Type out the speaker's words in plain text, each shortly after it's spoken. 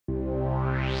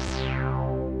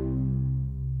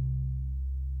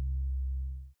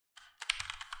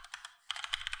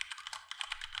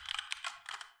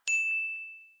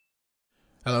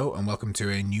Hello and welcome to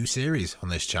a new series on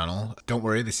this channel. Don't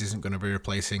worry, this isn't going to be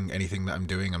replacing anything that I'm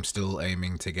doing. I'm still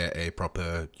aiming to get a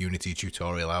proper Unity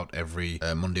tutorial out every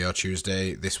Monday or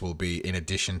Tuesday. This will be in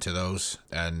addition to those.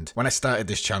 And when I started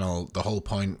this channel, the whole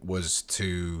point was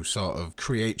to sort of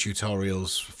create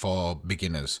tutorials for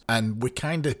beginners. And we're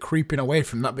kind of creeping away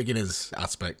from that beginners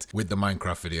aspect with the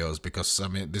Minecraft videos because, I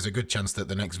mean, there's a good chance that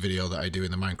the next video that I do in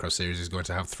the Minecraft series is going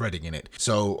to have threading in it.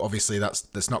 So obviously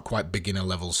that's not quite beginner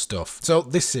level stuff. So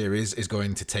this series is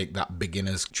going to take that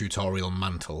beginner's tutorial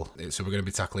mantle. So we're going to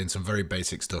be tackling some very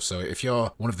basic stuff. So if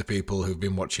you're one of the people who've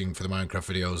been watching for the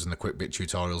Minecraft videos and the quick bit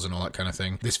tutorials and all that kind of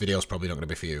thing, this video is probably not going to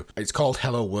be for you. It's called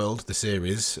Hello World, the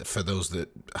series, for those that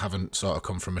haven't sort of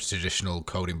come from a traditional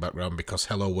coding background, because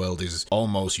Hello World is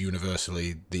almost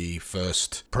universally the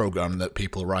first program that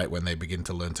people write when they begin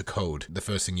to learn to code. The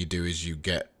first thing you do is you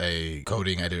get a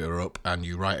coding editor up and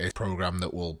you write a program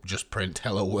that will just print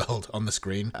Hello World on the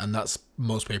screen, and that's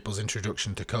most people's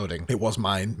introduction to coding. It was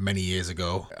mine many years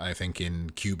ago. I think in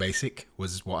QBasic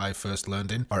was what I first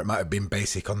learned in, or it might have been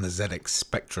Basic on the ZX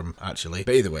Spectrum actually,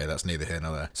 but either way, that's neither here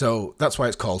nor there. So that's why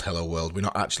it's called Hello World. We're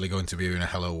not actually going to be doing a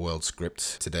Hello World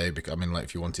script today, because I mean, like,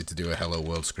 if you wanted to do a Hello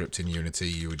World script in Unity,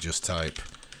 you would just type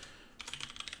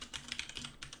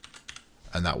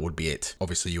and that would be it.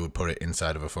 Obviously you would put it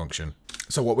inside of a function.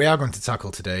 So what we are going to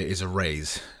tackle today is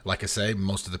arrays. Like I say,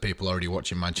 most of the people already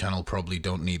watching my channel probably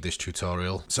don't need this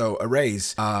tutorial. So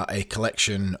arrays are a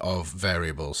collection of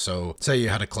variables. So say you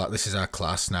had a class, this is our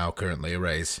class now currently,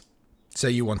 arrays.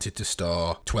 Say you wanted to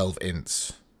store 12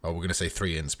 ints, or we're going to say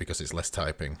 3 ints because it's less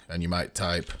typing. And you might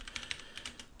type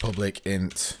public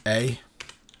int A,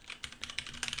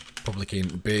 public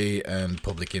int B, and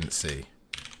public int C.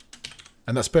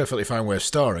 And that's a perfectly fine way of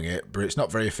storing it, but it's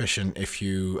not very efficient if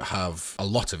you have a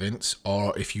lot of ints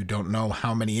or if you don't know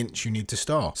how many ints you need to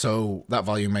store. So that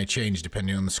value may change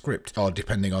depending on the script or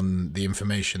depending on the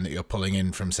information that you're pulling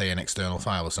in from, say, an external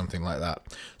file or something like that.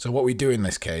 So what we do in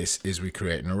this case is we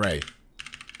create an array.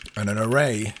 And an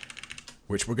array,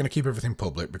 which we're going to keep everything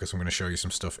public because I'm going to show you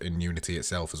some stuff in Unity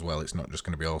itself as well. It's not just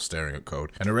going to be all staring at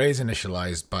code. An array is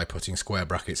initialized by putting square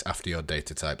brackets after your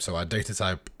data type. So our data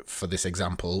type for this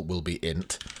example will be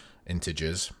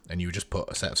integers, and you just put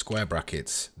a set of square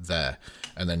brackets there,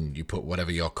 and then you put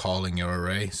whatever you're calling your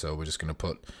array. So we're just going to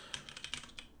put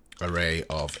array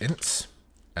of ints,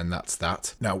 and that's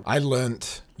that. Now, I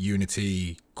learnt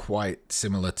Unity quite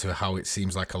similar to how it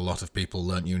seems like a lot of people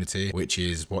learnt Unity, which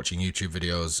is watching YouTube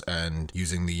videos and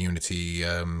using the Unity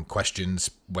questions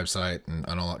website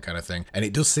and all that kind of thing. And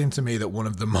it does seem to me that one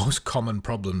of the most common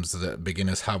problems that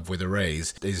beginners have with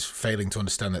arrays is failing to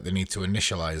understand that they need to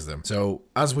initialize them. So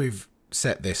as we've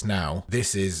set this now,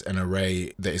 this is an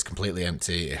array that is completely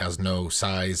empty. It has no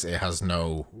size, it has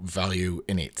no value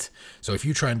in it. So if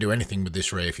you try and do anything with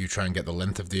this array, if you try and get the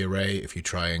length of the array, if you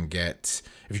try and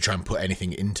put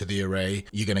anything into the array,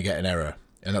 you're going to get an error,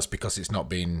 and that's because it's not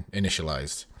been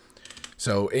initialized.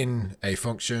 So in a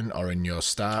function or in your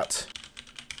start,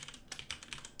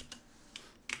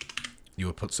 you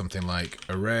would put something like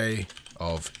array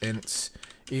of ints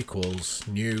equals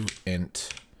new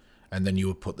int, and then you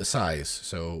would put the size.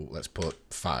 So let's put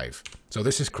 5. So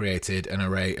this has created an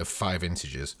array of 5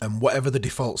 integers, and whatever the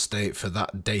default state for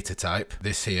that data type,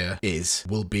 this here is,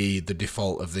 will be the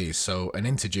default of these. So an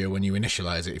integer, when you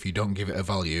initialize it, if you don't give it a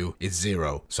value, is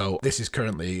 0. So this is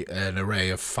currently an array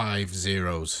of 5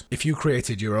 zeros. If you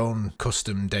created your own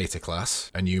custom data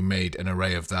class and you made an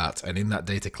array of that, and in that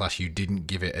data class you didn't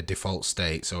give it a default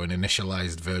state, so an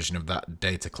initialized version of that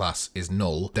data class is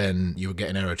null, then you would get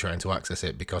an error trying to access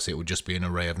it because it would just be an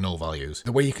array of null values.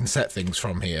 The way you can set things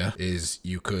from here is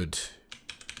you could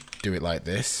do it like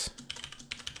this.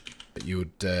 You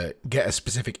would get a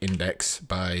specific index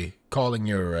by calling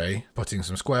your array, putting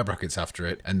some square brackets after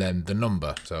it, and then the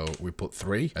number. So we put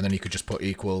 3, and then you could just put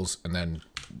equals and then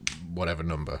whatever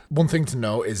number. One thing to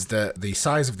note is that the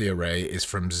size of the array is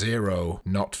from 0,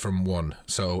 not from 1.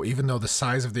 So even though the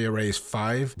size of the array is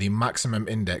 5, the maximum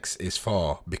index is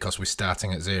 4 because we're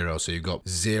starting at 0. So you've got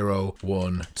 0,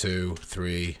 1, 2,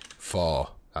 3, 4.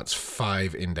 That's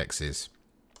 5 indexes.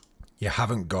 You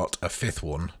haven't got a 5th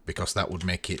one because that would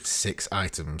make it 6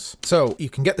 items. So you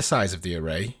can get the size of the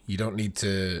array. You don't need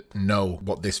to know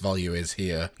what this value is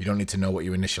here. You don't need to know what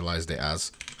you initialized it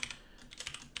as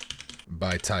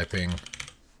by typing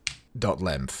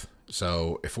 .length.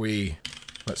 So if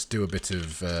let's do a bit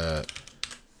of,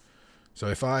 so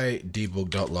if I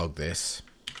debug.log this,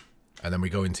 and then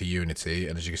we go into Unity,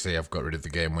 and as you can see, I've got rid of the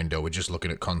game window. We're just looking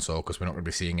at console because we're not going to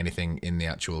be seeing anything in the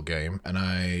actual game. And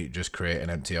I just create an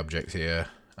empty object here,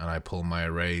 and I pull my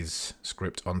arrays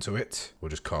script onto it. We'll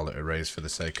just call it arrays for the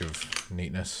sake of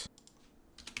neatness.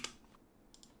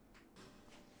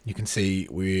 you can see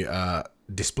we are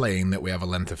displaying that we have a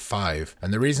length of 5.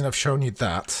 And the reason I've shown you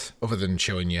that, other than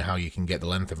showing you how you can get the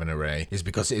length of an array, is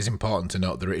because it is important to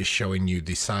note that it is showing you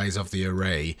the size of the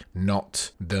array,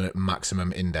 not the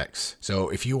maximum index. So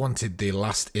if you wanted the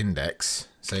last index,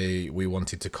 say we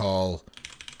wanted to call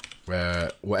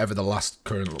whatever the last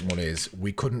current one is,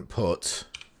 we couldn't put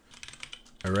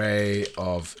array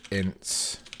of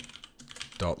ints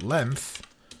dot length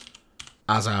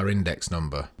as our index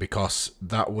number, because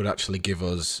that would actually give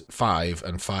us 5,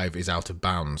 and 5 is out of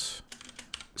bounds.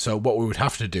 So what we would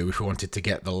have to do if we wanted to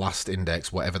get the last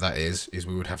index, whatever that is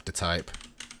we would have to type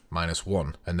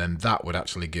 -1, and then that would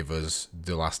actually give us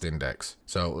the last index.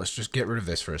 So let's just get rid of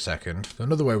this for a second. So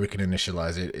another way we can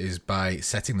initialize it is by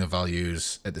setting the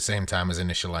values at the same time as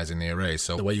initializing the array.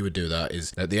 So the way you would do that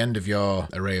is at the end of your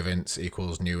array of ints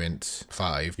equals new int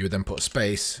 5, you would then put a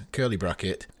space, curly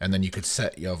bracket, and then you could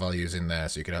set your values in there.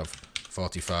 So you could have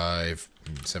 45,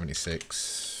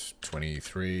 76,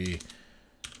 23,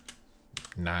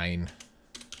 9,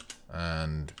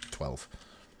 and 12.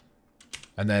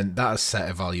 And then that has set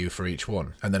a value for each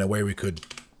one. And then a way we could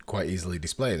quite easily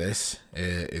display this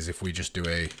is if we just do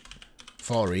a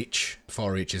for each.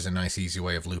 For each is a nice easy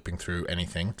way of looping through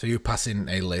anything. So you pass in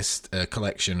a list, a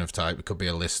collection of type. It could be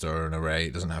a list or an array.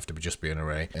 It doesn't have to just be an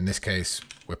array. In this case,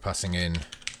 we're passing in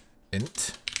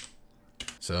int.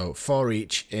 So for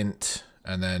each int,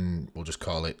 and then we'll just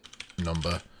call it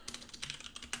number,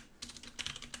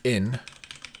 in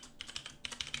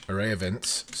array of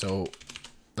ints. So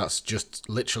that's just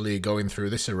literally going through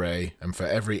this array, and for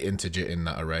every integer in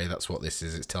that array, that's what this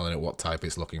is. It's telling it what type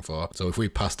it's looking for. So if we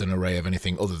passed an array of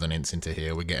anything other than ints into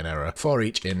here, we get an error. For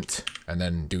each int, and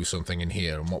then do something in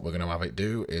here. And what we're going to have it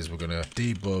do is we're going to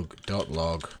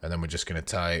debug.log, and then we're just going to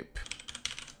type,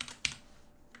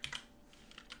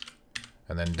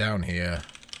 and then down here,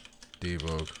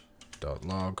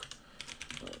 debug.log,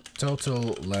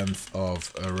 total length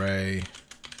of array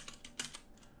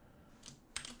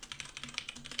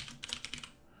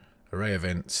of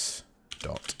ints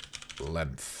dot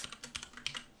length.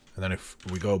 And then if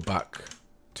we go back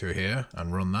to here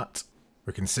and run that,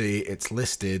 we can see it's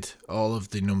listed all of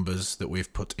the numbers that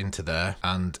we've put into there,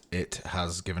 and it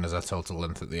has given us our total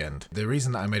length at the end. The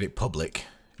reason that I made it public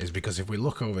is because if we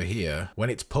look over here, when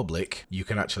it's public, you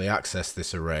can actually access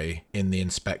this array in the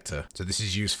inspector. So this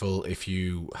is useful if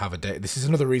you have a data. This is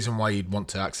another reason why you'd want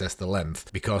to access the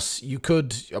length, because you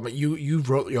could, I mean, you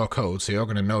wrote your code, so you're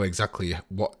going to know exactly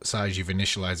what size you've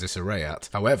initialized this array at.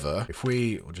 However, if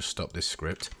we'll just stop this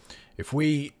script. If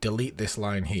we delete this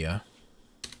line here,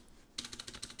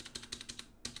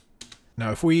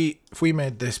 now if we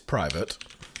made this private,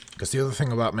 because the other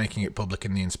thing about making it public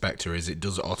in the inspector is it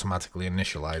does automatically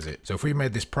initialize it. So if we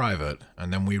made this private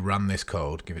and then we ran this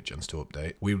code, give it a chance to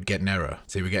update, we would get an error.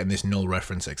 See, we're getting this null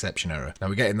reference exception error. Now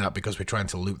we're getting that because we're trying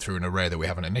to loop through an array that we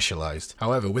haven't initialized.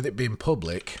 However, with it being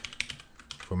public,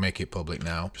 we'll make it public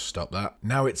now. Just stop that.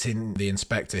 Now it's in the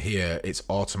inspector here, it's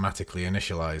automatically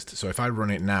initialized. So if I run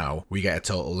it now, we get a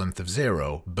total length of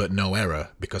 0, but no error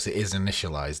because it is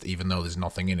initialized even though there's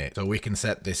nothing in it. So we can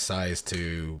set this size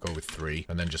to go with 3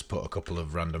 and then just put a couple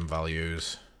of random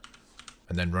values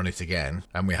and then run it again,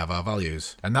 and we have our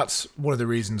values. And that's one of the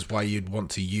reasons why you'd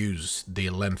want to use the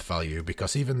length value,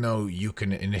 because even though you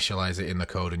can initialize it in the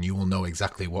code and you will know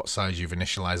exactly what size you've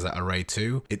initialized that array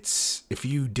to, it's, if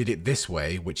you did it this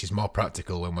way, which is more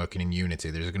practical when working in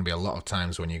Unity, there's going to be a lot of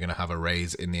times when you're going to have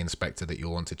arrays in the inspector that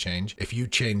you'll want to change. If you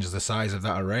change the size of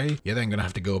that array, you're then going to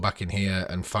have to go back in here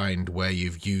and find where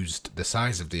you've used the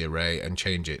size of the array and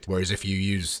change it. Whereas if you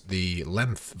use the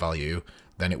length value,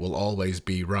 then it will always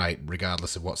be right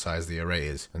regardless of what size the array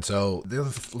is. And so the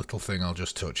other little thing I'll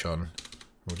just touch on,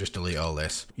 we'll just delete all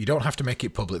this. You don't have to make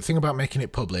it public. The thing about making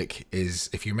it public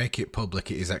is if you make it public,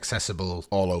 it is accessible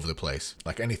all over the place.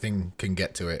 Like anything can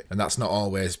get to it, and that's not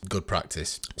always good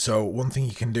practice. So one thing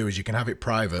you can do is you can have it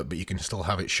private, but you can still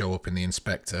have it show up in the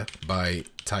inspector by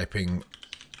typing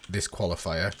this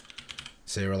qualifier,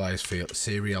 serialize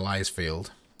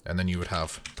field, and then you would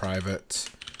have private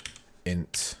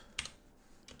int,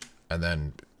 and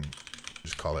then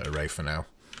just call it array for now.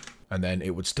 And then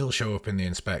it would still show up in the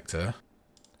inspector,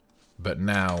 but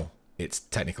now it's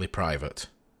technically private.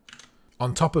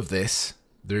 On top of this,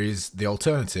 There is the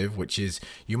alternative, which is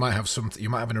you might have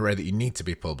an array that you need to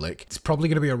be public. It's probably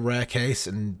going to be a rare case,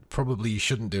 and probably you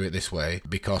shouldn't do it this way,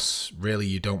 because really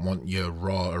you don't want your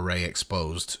raw array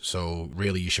exposed. So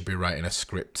really you should be writing a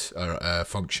script or a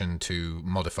function to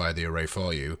modify the array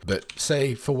for you. But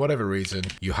say for whatever reason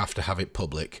you have to have it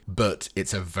public, but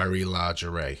it's a very large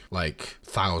array, like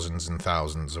thousands and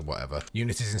thousands or whatever.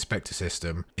 Unity's inspector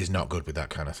system is not good with that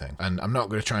kind of thing. And I'm not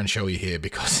going to try and show you here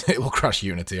because it will crash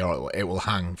Unity, or it will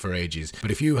hang for ages.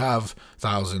 But if you have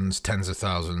thousands, tens of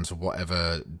thousands,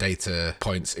 whatever data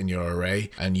points in your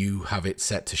array, and you have it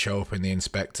set to show up in the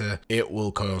inspector, it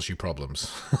will cause you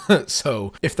problems.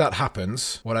 So if that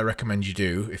happens, what I recommend you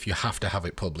do, if you have to have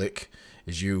it public,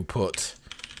 is you put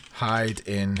hide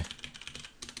in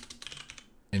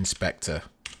inspector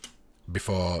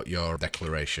before your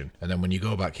declaration, and then when you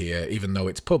go back here, even though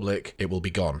it's public, it will be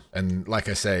gone. And like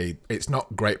I say, it's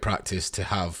not great practice to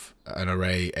have an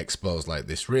array exposed like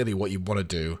this. Really what you want to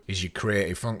do is you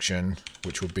create a function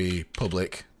which will be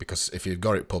public, because if you've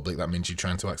got it public, that means you're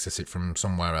trying to access it from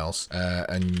somewhere else,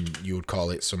 and you would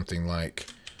call it something like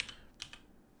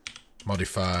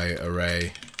modify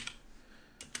array,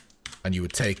 and you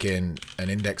would take in an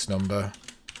index number.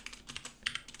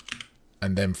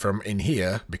 And then from in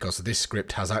here, because this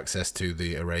script has access to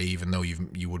the array, even though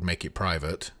you would make it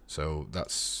private, so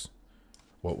that's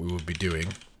what we would be doing.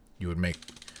 You would make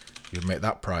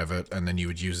that private, and then you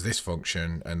would use this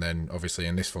function, and then obviously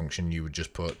in this function you would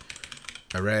just put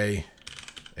array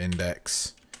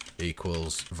index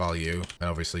equals value, and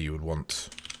obviously you would want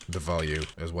the value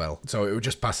as well. So it would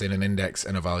just pass in an index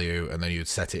and a value, and then you'd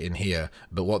set it in here.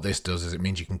 But what this does is it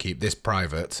means you can keep this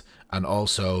private, and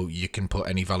also you can put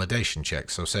any validation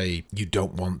checks. So say you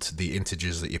don't want the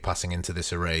integers that you're passing into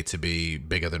this array to be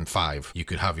bigger than 5. You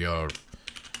could have your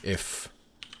if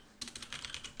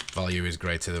value is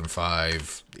greater than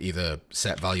 5, either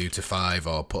set value to 5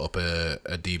 or put up a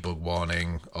debug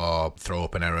warning or throw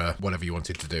up an error, whatever you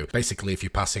wanted to do. Basically, if you're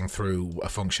passing through a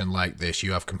function like this,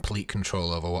 you have complete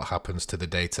control over what happens to the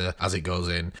data as it goes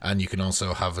in, and you can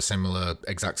also have a similar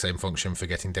exact same function for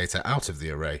getting data out of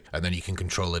the array, and then you can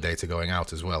control the data going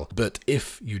out as well. But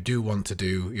if you do want to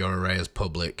do your array as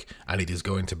public and it is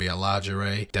going to be a large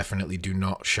array, definitely do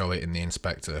not show it in the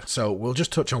inspector. So we'll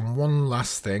just touch on one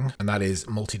last thing, and that is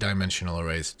multi-dimensional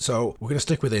arrays. So we're going to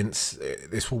stick with ints.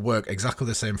 This will work exactly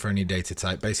the same for any data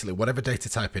type. Basically, whatever data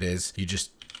type it is, you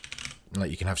just, like,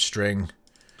 you can have string,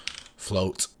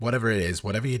 float, whatever it is,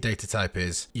 whatever your data type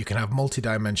is, you can have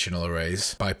multi-dimensional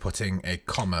arrays by putting a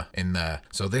comma in there.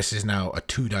 So this is now a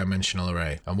 2-dimensional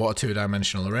array. And what a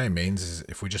 2-dimensional array means is,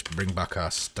 if we just bring back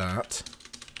our start,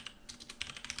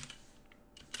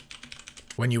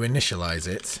 when you initialize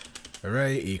it,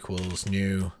 array equals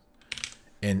new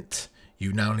int,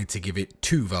 you now need to give it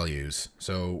 2 values.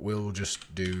 So we'll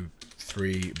just do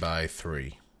 3 by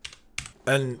 3.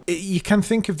 And you can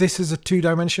think of this as a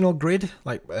 2-dimensional grid,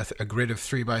 like a grid of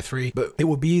 3 by 3, but it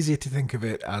would be easier to think of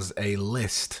it as a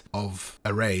list of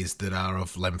arrays that are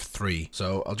of length 3.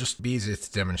 So I'll just be easier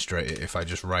to demonstrate it if I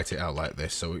just write it out like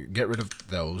this. So get rid of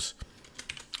those.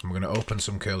 I'm going to open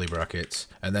some curly brackets,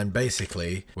 and then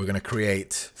basically we're going to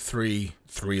create 3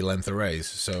 length arrays.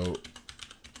 So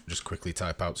just quickly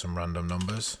type out some random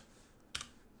numbers.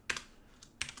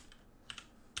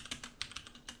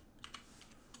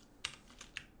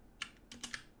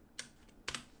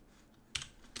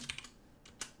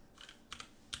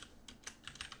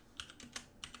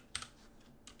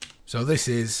 So this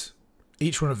is,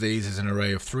 each one of these is an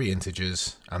array of 3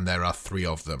 integers, and there are 3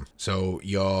 of them. So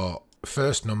your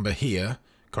first number here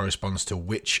corresponds to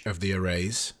which of the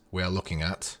arrays we are looking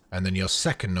at, and then your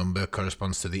second number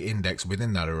corresponds to the index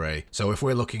within that array. So if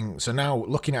we're looking, so now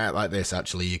looking at it like this,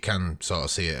 actually you can sort of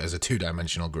see it as a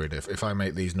 2-dimensional grid. If I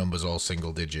make these numbers all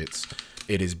single digits,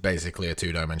 it is basically a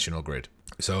 2-dimensional grid.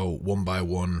 So 1 by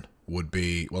 1 would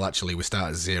be, well actually we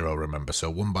start at 0, remember, so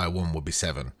 1 by 1 would be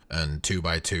 7, and 2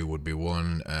 by 2 would be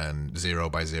 1, and 0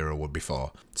 by 0 would be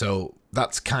 4. So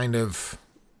that's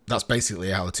basically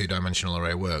how the 2-dimensional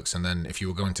array works. And then if you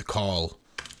were going to call,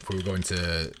 if we were going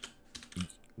to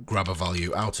grab a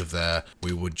value out of there,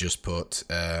 we would just put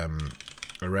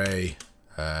array,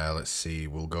 let's see,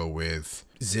 we'll go with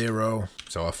 0.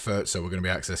 So our first, so we're going to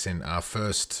be accessing our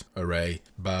first array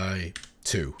by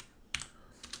 2.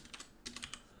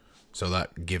 So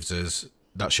that gives us,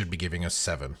 that should be giving us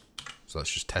 7. So let's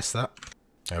just test that.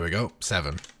 There we go,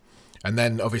 7. And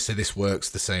then obviously this works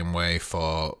the same way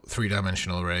for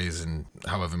 3-dimensional arrays and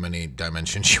however many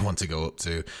dimensions you want to go up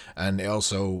to. And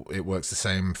it works the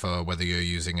same for whether you're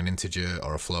using an integer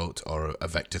or a float or a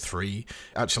vector 3.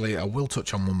 Actually, I will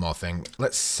touch on one more thing.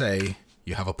 Let's say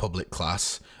you have a public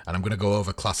class, and I'm going to go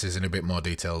over classes in a bit more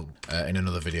detail in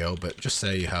another video, but just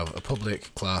say you have a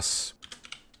public class,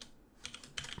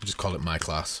 just call it my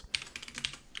class,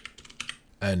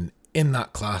 and in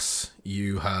that class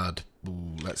you had,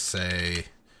 let's say,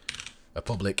 a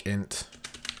public int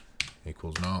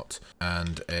equals naught,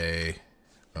 and a,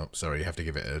 oh sorry, you have to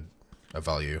give it a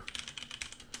value,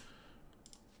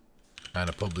 and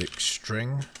a public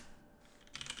string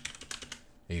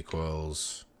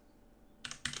equals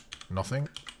nothing.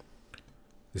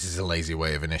 This is a lazy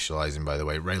way of initializing, by the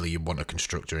way. Really, you want a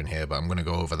constructor in here, but I'm going to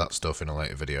go over that stuff in a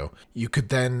later video. You could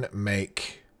then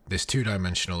make this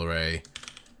two-dimensional array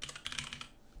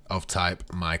of type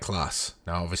myClass.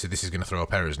 Now, obviously, this is going to throw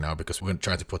up errors now because we're going to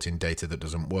try to put in data that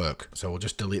doesn't work. So we'll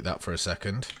just delete that for a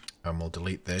second, and we'll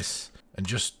delete this. And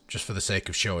just for the sake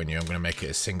of showing you, I'm going to make it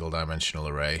a single-dimensional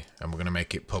array, and we're going to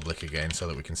make it public again so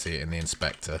that we can see it in the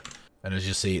inspector. And as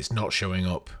you see, it's not showing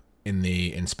up in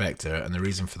the inspector, and the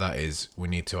reason for that is we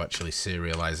need to actually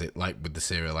serialize it like with the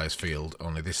serialize field,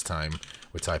 only this time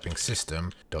we're typing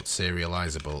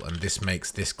system.serializable, and this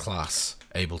makes this class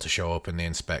able to show up in the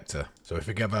inspector. So if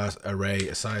we give our array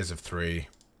a size of 3,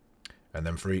 and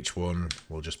then for each one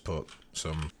we'll just put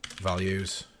some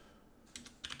values,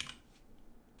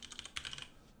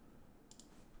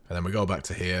 and then we go back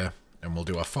to here and we'll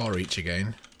do our for each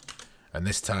again, and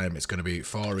this time it's going to be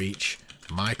for each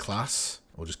my class.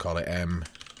 We'll just call it m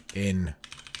in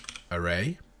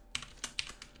array,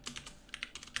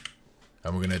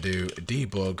 and we're going to do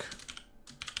debug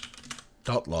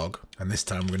 .log, and this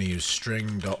time we're going to use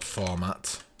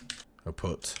string.format. We'll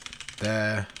put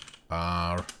there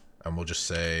r, and we'll just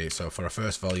say, so for our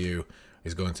first value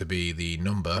is going to be the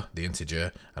number, the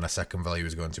integer, and our second value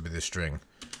is going to be the string.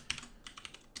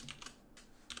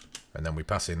 And then we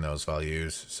pass in those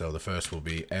values, so the first will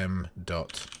be m.integer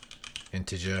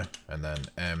and then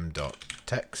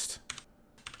m.text.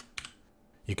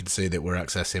 You can see that we're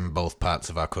accessing both parts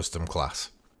of our custom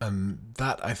class. And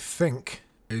that, I think,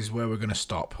 is where we're going to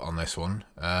stop on this one.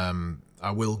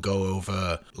 I will go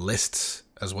over lists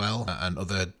as well, and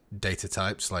other data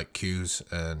types like queues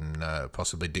and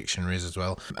possibly dictionaries as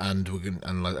well. And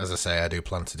as I say, I do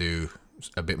plan to do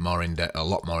a bit more in depth, a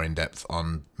lot more in depth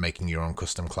on making your own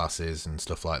custom classes and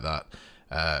stuff like that.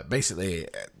 Basically,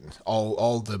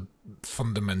 all the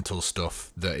fundamental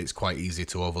stuff that it's quite easy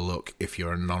to overlook if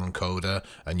you're a non-coder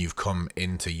and you've come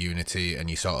into Unity and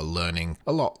you're sort of learning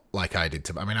a lot like I did.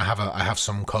 I mean, I have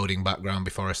some coding background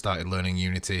before I started learning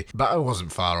Unity, but I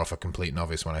wasn't far off a complete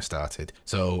novice when I started.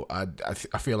 So I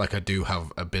feel like I do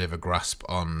have a bit of a grasp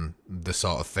on the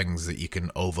sort of things that you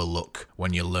can overlook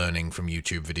when you're learning from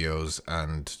YouTube videos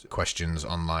and questions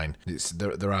online.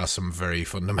 There are some very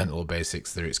fundamental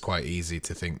basics that it's quite easy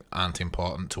to think aren't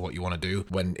important to what you want to do,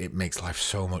 when it makes life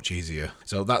so much easier.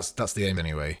 So that's the aim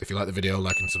anyway. If you like the video,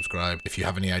 like and subscribe. If you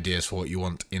have any ideas for what you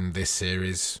want in this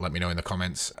series, let me know in the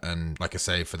comments. And like I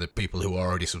say, for the people who are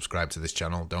already subscribed to this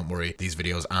channel, don't worry, these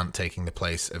videos aren't taking the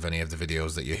place of any of the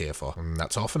videos that you're here for. And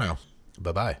that's all for now.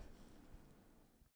 Bye bye.